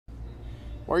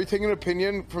Why are you taking an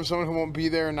opinion from someone who won't be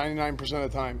there 99% of the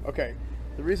time? Okay.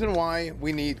 The reason why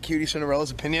we need Cutie Cinderella's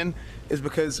opinion is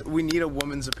because we need a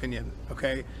woman's opinion,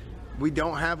 okay? We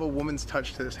don't have a woman's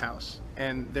touch to this house.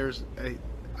 And there's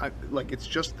like, it's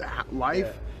just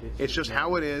life. Yeah, it's just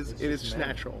how it is. It is just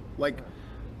natural. Like,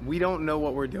 we don't know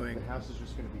what we're doing. The house is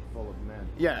just going to be full of men.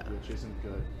 Yeah. Which isn't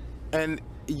good. And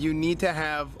you need to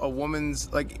have a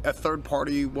woman's, like, a third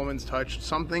party woman's touch.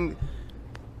 Something.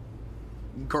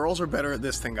 Girls are better at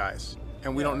this than guys.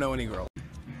 And we don't know any girls.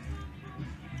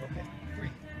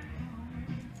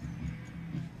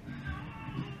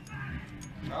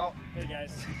 Oh. Hey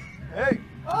guys. Hey.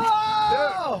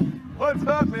 Oh! Dude, what's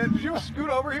up, man? Did you scoot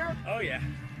over here? Oh yeah.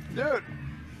 Dude.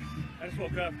 I just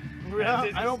woke up.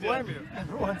 Yeah, I don't blame you.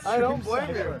 I don't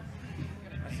blame you.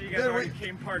 I see you guys already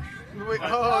came parked. Oh,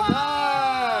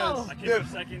 nice! I came Dude,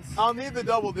 for seconds. I'll need the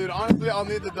double, dude. Honestly, I'll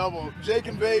need the double. Jake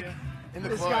and Bake in the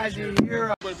club. This guy's a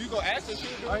hero. But if you go ask this shit,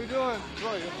 how you doing?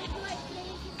 Troy.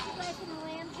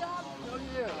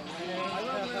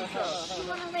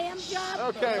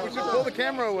 Okay, we should pull the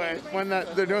camera away when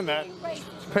they're doing that.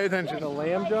 Just pay attention. A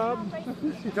lamb job?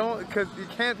 Don't, because you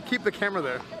can't keep the camera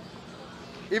there.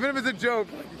 Even if it's a joke,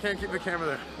 you can't keep the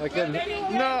camera there.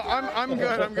 No, I'm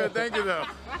good. I'm good. Thank you though.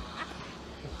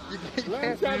 You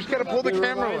just gotta pull the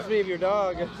camera away. Reminds me of your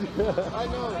dog. I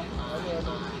know.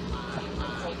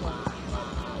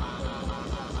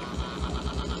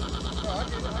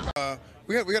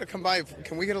 We got to come by.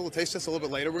 Can we get a little taste test a little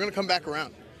bit later? We're gonna come back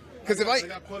around. Because if I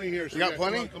got plenty here. So you got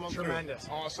plenty? Come on Tremendous.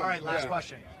 Awesome. All right, last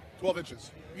question. 12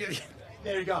 inches. Yeah.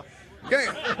 There you go. Okay.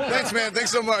 Thanks, man.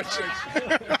 Thanks so much.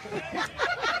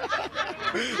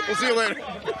 We'll see you later.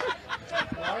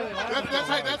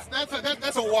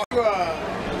 That's a walk.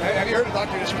 Have you heard of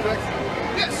Dr. Disrespect?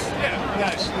 Yes. Yeah.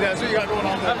 Nice. Yeah, that's what you got going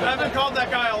on there. I've been called that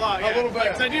guy a lot. Yeah. A little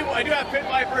bit. Like, I do have pit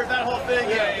vipers, that whole thing.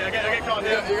 Yeah, I get called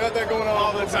him. Yeah, you got that going on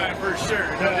all the time for sure,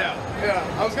 no doubt.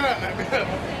 Yeah, I was gonna.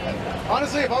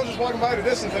 Honestly, if I was just walking by at a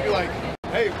distance, I'd be like,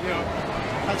 hey, you know,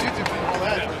 how's YouTube and all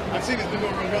that? Yeah. I've seen it's been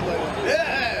going real good lately.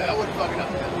 Yeah, I wouldn't fucking know.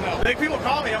 No. Like, people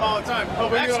call me him all the time.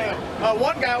 Oh, actually,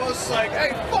 one guy was like,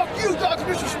 hey, fuck you, Dr.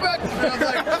 Disrespect. And I was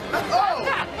like, oh.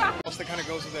 That kind of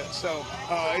goes with it. So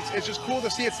it's just cool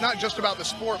to see. It's not just about the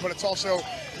sport, but it's also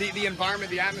the environment,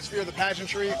 the atmosphere, the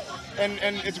pageantry, and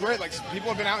it's great. Like, people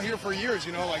have been out here for years.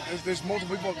 You know, like there's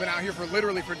multiple people who have been out here for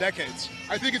literally for decades.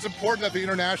 I think it's important that the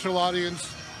international audience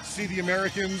see the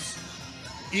Americans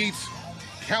eat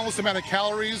countless amount of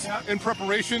calories in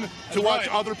preparation to watch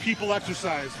other people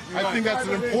exercise. I think that's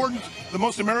an important, the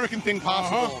most American thing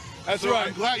possible. That's so right.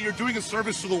 I'm glad you're doing a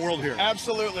service to the world here.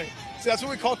 Absolutely. See, that's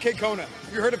what we call K-Kona.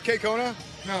 Have you heard of K-Kona?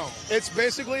 No. It's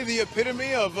basically the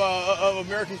epitome of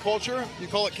American culture. You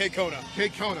call it K-Kona.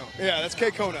 K-Kona. Yeah, that's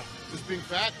K-Kona. Just being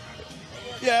fat?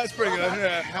 Yeah, that's pretty good.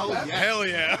 Yeah. Hell yeah. Hell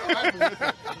yeah.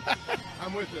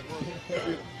 I'm with it.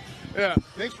 Yeah.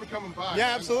 Thanks for coming by.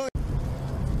 Yeah, absolutely.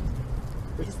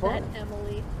 Is that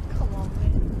Emily? Come on,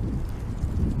 man.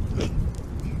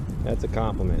 That's a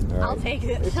compliment. All right. I'll take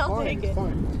it. I'll take it.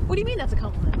 What do you mean that's a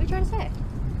compliment? What are you trying to say?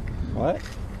 What?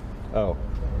 Oh.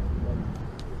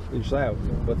 You say,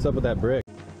 what's up with that brick?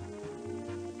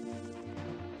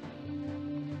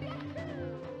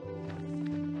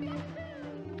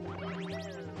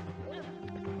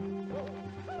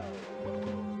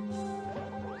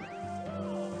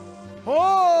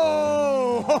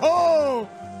 Oh,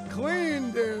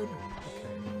 clean, dude.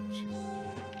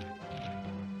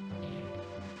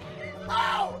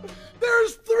 Ow!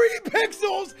 There's 3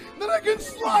 pixels that I can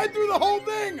slide through the whole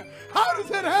thing. How does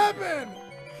that happen?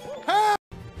 How?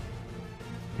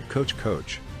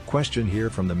 Coach, question here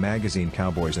from the magazine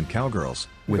Cowboys and Cowgirls.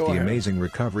 With the amazing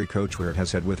recovery Coach Weird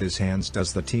has had with his hands,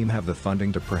 does the team have the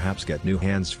funding to perhaps get new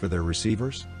hands for their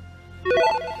receivers?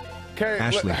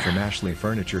 Ashley from Ashley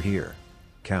Furniture here.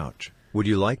 Couch, would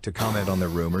you like to comment on the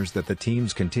rumors that the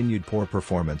team's continued poor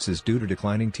performance is due to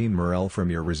declining team morale from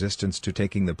your resistance to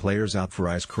taking the players out for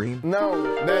ice cream?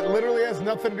 No, that literally has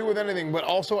nothing to do with anything. But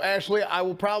also, Ashley, I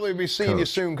will probably be seeing you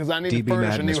soon because I need to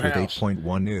furnish a new house. with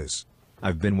 8.1 News.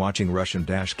 I've been watching Russian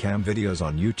dash cam videos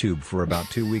on YouTube for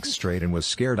about 2 weeks straight and was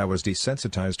scared I was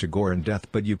desensitized to gore and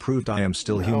death, but you proved I am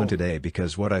still human today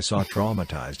because what I saw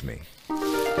traumatized me.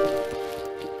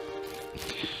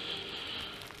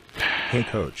 Hey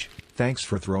Coach, thanks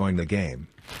for throwing the game.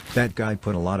 That guy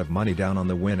put a lot of money down on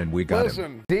the win and we got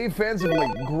him.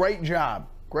 Defensively, great job.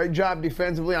 Great job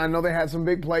defensively. I know they had some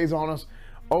big plays on us.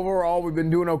 Overall, we've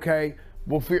been doing okay.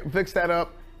 We'll fix that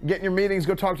up. Get in your meetings,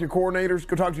 go talk to your coordinators,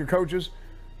 go talk to your coaches.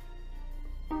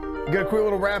 Get a quick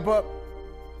little wrap up,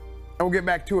 and we'll get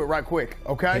back to it right quick,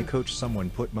 okay? Hey Coach,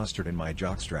 someone put mustard in my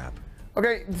jockstrap.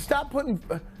 Okay, stop putting...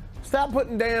 Stop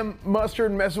putting damn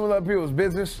mustard and messing with other people's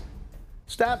business.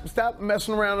 Stop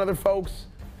messing around other folks,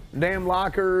 damn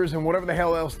lockers and whatever the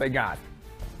hell else they got.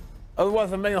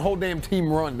 Otherwise, I'm making the whole damn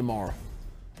team run tomorrow.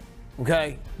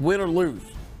 Okay? Win or lose.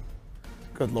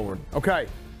 Good Lord. Okay.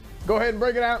 Go ahead and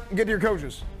break it out and get to your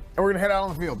coaches. And we're going to head out on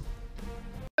the field.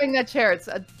 That chair, it's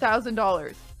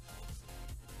 $1,000.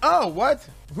 Oh, what?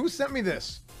 Who sent me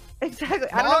this? Exactly.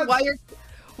 I don't know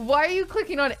why are you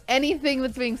clicking on anything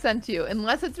that's being sent to you?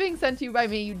 Unless it's being sent to you by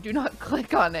me, you do not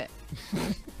click on it.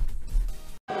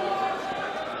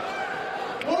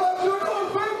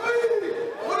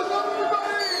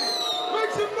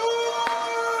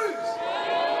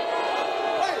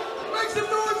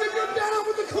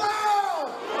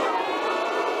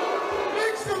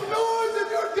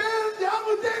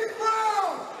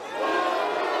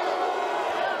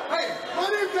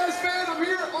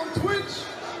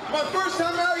 My first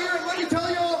time out here, and let me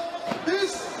tell y'all,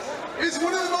 this is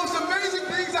one of the most amazing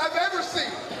things I've ever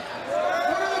seen.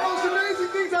 One of the most amazing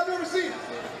things I've ever seen.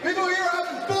 People here are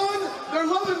having fun, they're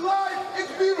loving life,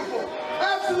 it's beautiful,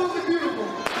 absolutely beautiful.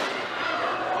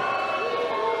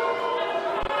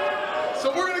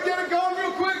 So we're gonna get it going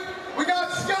real quick. We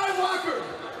got Skywalker,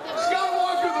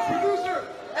 the producer,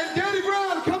 and Danny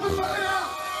Brown coming right out.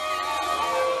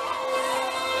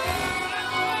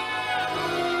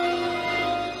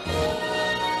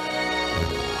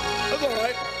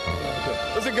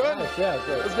 Is it good? Yeah, it's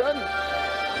good. It's good?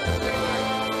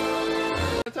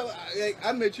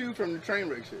 I met you from the train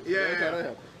wreck shit.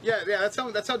 Yeah.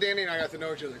 That's how Danny and I got to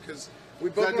know each other, because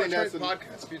we both went on Train's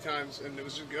podcast a few times, and it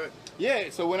was just good. Yeah,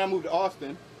 so when I moved to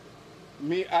Austin,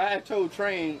 I had told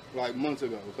Train like months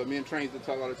ago, because me and Train used to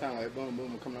talk all the time, like boom,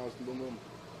 boom, I'm coming to Austin, boom, boom.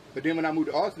 But then when I moved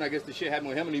to Austin, I guess the shit happened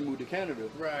with him and he moved to Canada.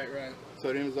 Right. So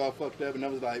then it was all fucked up, and I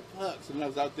was like, fuck. So then I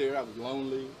was out there, I was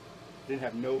lonely. Didn't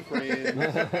have no friends.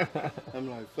 I'm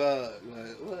like, fuck.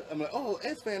 Like, what? I'm like, oh,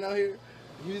 esfand out here.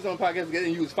 You was on podcast together,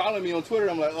 and you was following me on Twitter.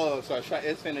 I'm like, oh, so I shot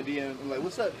esfand a DM. I'm like,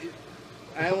 what's up?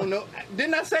 I don't know.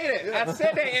 Didn't I say that? I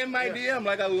said that in my DM,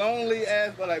 like a lonely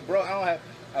ass. But like, bro,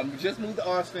 I'm just moved to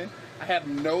Austin. I have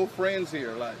no friends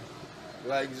here.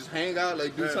 Like just hang out,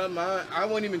 like do something. I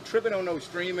wasn't even tripping on no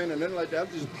streaming and nothing like that. I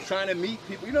was just trying to meet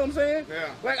people. You know what I'm saying? Yeah.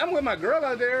 Like I'm with my girl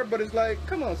out there, but it's like,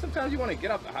 come on. Sometimes you want to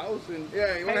get out the house and you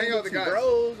want to hang out with the guys,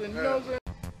 bros, and you know what I'm saying?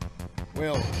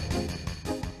 Will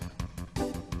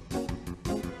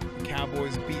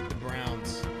Cowboys beat the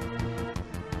Browns?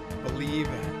 Believe,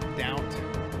 doubt.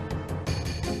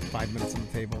 5 minutes on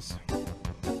the tables.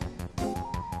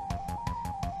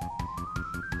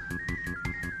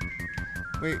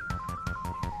 Wait.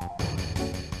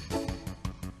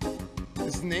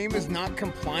 His name is not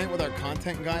compliant with our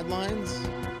content guidelines.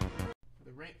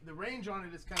 The range on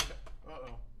it is kind of.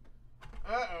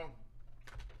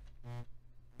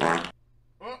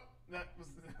 Oh, that was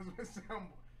my soundboard.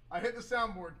 I hit the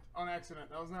soundboard on accident.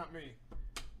 That was not me.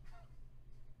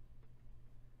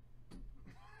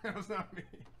 That was not me.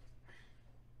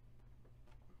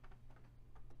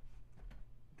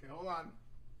 Okay, hold on.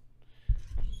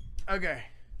 Okay,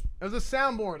 that was a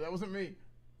soundboard. That wasn't me.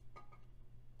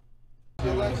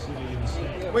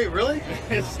 Wait, really?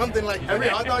 It's something like Every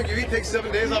hot dog you eat takes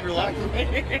 7 days off your life.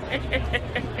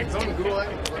 Someone Google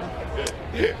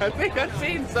that. I think I've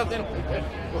seen something.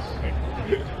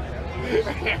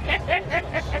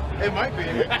 It might be.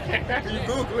 Can you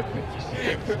Google it?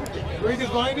 Reed is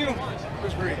behind you.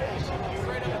 Where's Reed?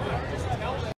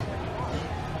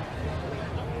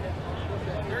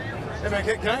 Hey man,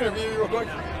 can I interview you real quick?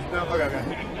 No,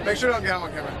 okay. Make sure I don't get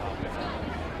on camera.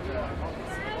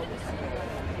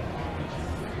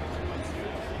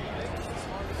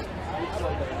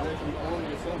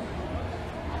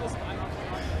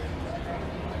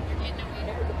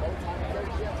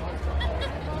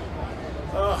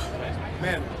 Oh,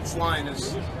 man, this line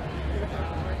is...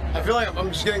 I feel like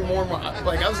I'm just getting more and more...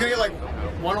 Like, I was gonna get like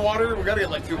 1 water, we gotta get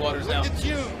like 2 waters now. It's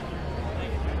you.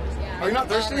 Are you not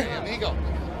thirsty? Amigo.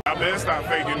 I better stop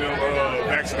faking them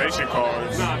vaccination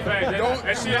cards. Nah, fact.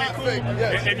 That shit ain't cool.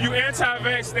 Yes. If you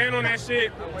anti-vax, stand on that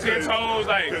shit 10 toes.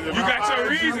 Like, you got your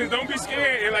reasons. Don't be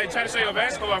scared and like try to show your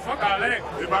vax card. Fuck all that.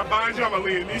 If I bind you, I'm gonna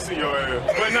leave a niece in your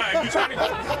ass. But nah, if you trying to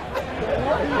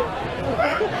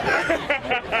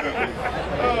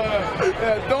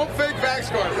don't fake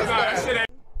vax cards. That's that shit ain't.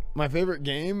 My favorite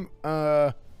game?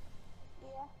 I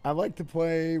like to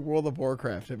play World of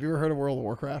Warcraft. Have you ever heard of World of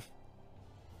Warcraft?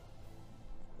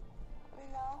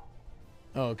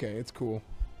 Oh, okay, it's cool.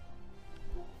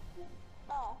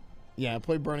 Oh. Yeah, I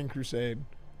play Burning Crusade.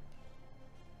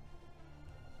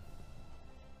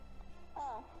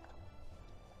 Oh.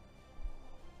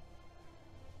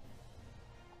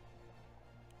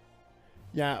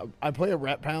 Yeah, I play a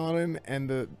Ret Paladin, and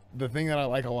the thing that I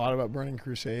like a lot about Burning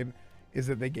Crusade is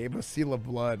that they gave us Seal of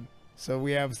Blood. So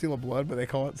we have Seal of Blood, but they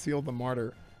call it Seal of the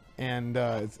Martyr. And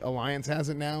Alliance has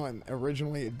it now, and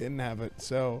originally it didn't have it.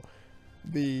 So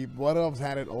the Blood Elves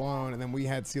had it alone, and then we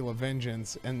had Seal of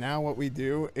Vengeance. And now what we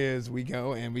do is we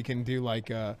go and we can do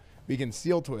like we can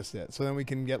Seal Twist it. So then we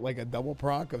can get like a double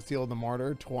proc of Seal of the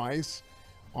Martyr twice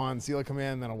on Seal of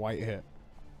Command, and then a white hit.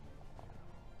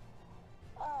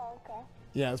 Oh, okay.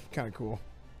 Yeah, it's kind of cool.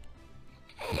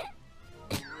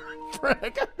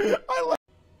 Frick. I like.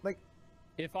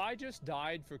 If I just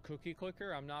died for Cookie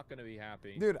Clicker, I'm not gonna be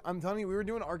happy. Dude, I'm telling you, we were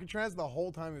doing Arcatraz the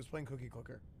whole time he was playing Cookie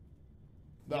Clicker.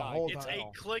 The whole time. It's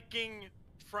a clicking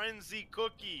frenzy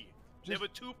cookie. They have a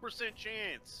 2%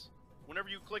 chance whenever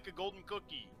you click a golden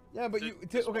cookie. Yeah, but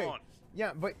okay.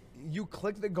 Yeah, but you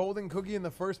clicked the golden cookie in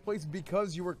the first place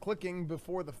because you were clicking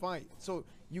before the fight. So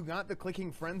you got the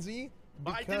clicking frenzy.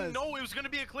 But I didn't know it was going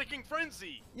to be a clicking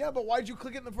frenzy. Yeah, but why'd you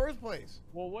click it in the first place?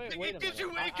 Well, wait a minute. It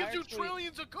gives you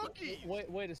trillions of cookies.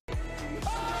 Wait a second.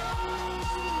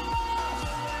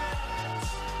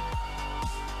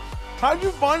 How'd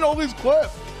you find all these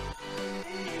clips?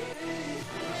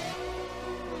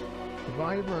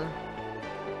 Survivor,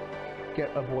 get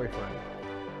a boyfriend.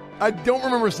 I don't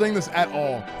remember saying this at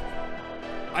all.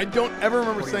 I don't ever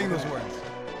remember saying those words.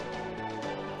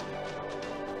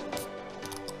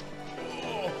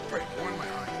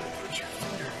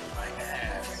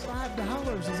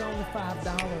 $5 is only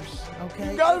 $5,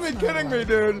 okay? You gotta be kidding me,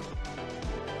 dude.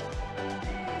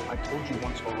 I told you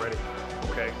once already,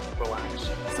 okay? Relax.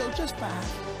 So just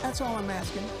 5. That's all I'm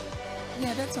asking.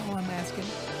 Yeah, that's all I'm asking.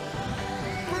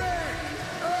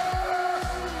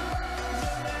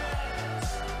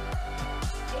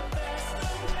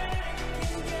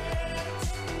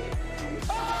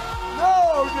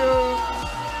 No,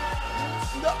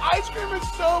 dude. The ice cream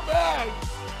is so bad.